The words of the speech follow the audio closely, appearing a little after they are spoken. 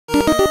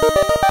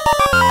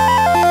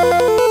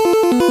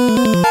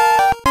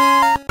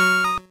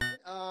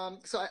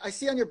So I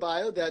see on your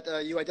bio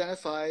that you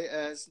identify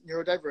as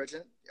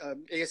neurodivergent,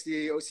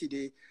 ASD,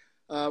 OCD.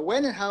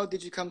 When and how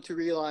did you come to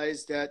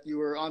realize that you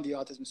were on the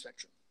autism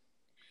spectrum?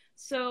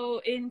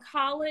 So in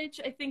college,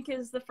 I think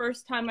is the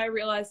first time I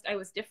realized I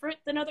was different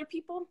than other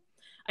people.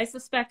 I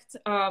suspect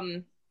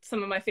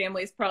some of my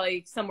family is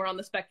probably somewhere on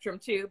the spectrum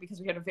too,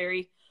 because we had a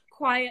very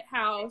quiet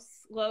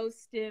house, low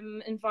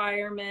stim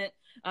environment,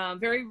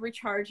 very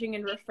recharging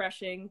and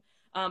refreshing.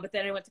 But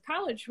then I went to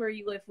college where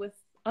you live with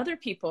other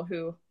people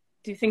who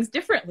do things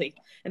differently,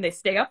 and they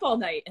stay up all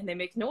night and they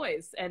make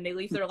noise and they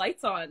leave their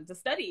lights on to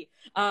study,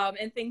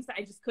 and things that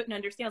I just couldn't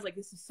understand. I was like,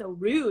 this is so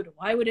rude.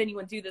 Why would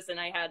anyone do this? And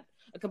I had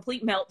a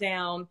complete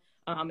meltdown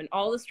and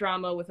all this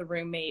drama with a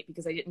roommate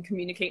because I didn't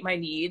communicate my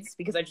needs,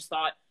 because I just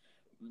thought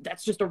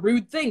that's just a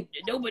rude thing.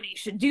 Nobody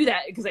should do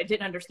that, because I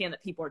didn't understand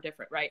that people are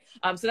different, right?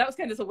 So that was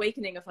kind of this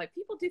awakening of like,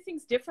 people do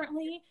things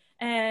differently,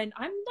 and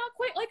I'm not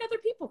quite like other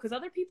people, because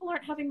other people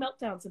aren't having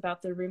meltdowns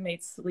about their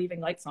roommates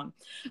leaving lights on.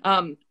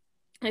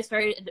 I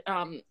started,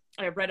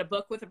 I read a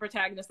book with a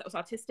protagonist that was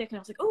autistic, and I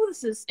was like, oh,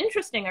 this is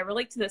interesting. I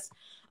relate to this.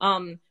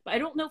 But I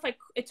don't know if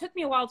it took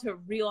me a while to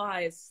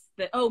realize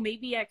that, oh,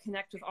 maybe I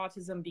connect with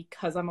autism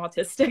because I'm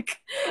autistic.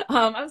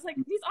 I was like,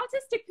 these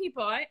autistic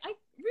people, I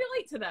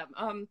relate to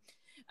them.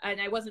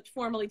 And I wasn't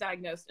formally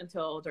diagnosed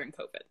until during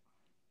COVID.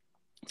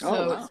 So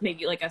wow. It's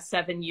maybe like a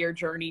 7-year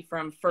journey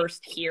from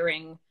first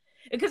hearing,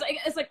 because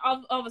it's like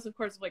all of us, of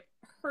course, like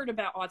heard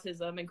about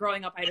autism, and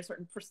growing up I had a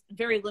certain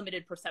very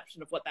limited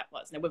perception of what that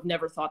was, and I would have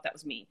never thought that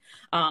was me.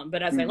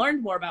 But as I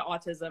learned more about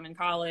autism in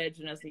college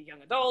and as a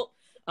young adult,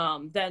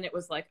 then it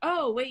was like,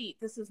 oh wait,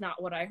 this is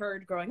not what I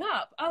heard growing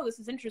up. Oh, this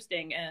is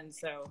interesting. And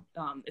so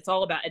it's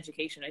all about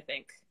education, I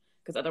think,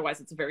 because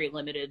otherwise it's a very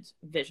limited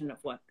vision of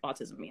what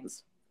autism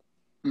means.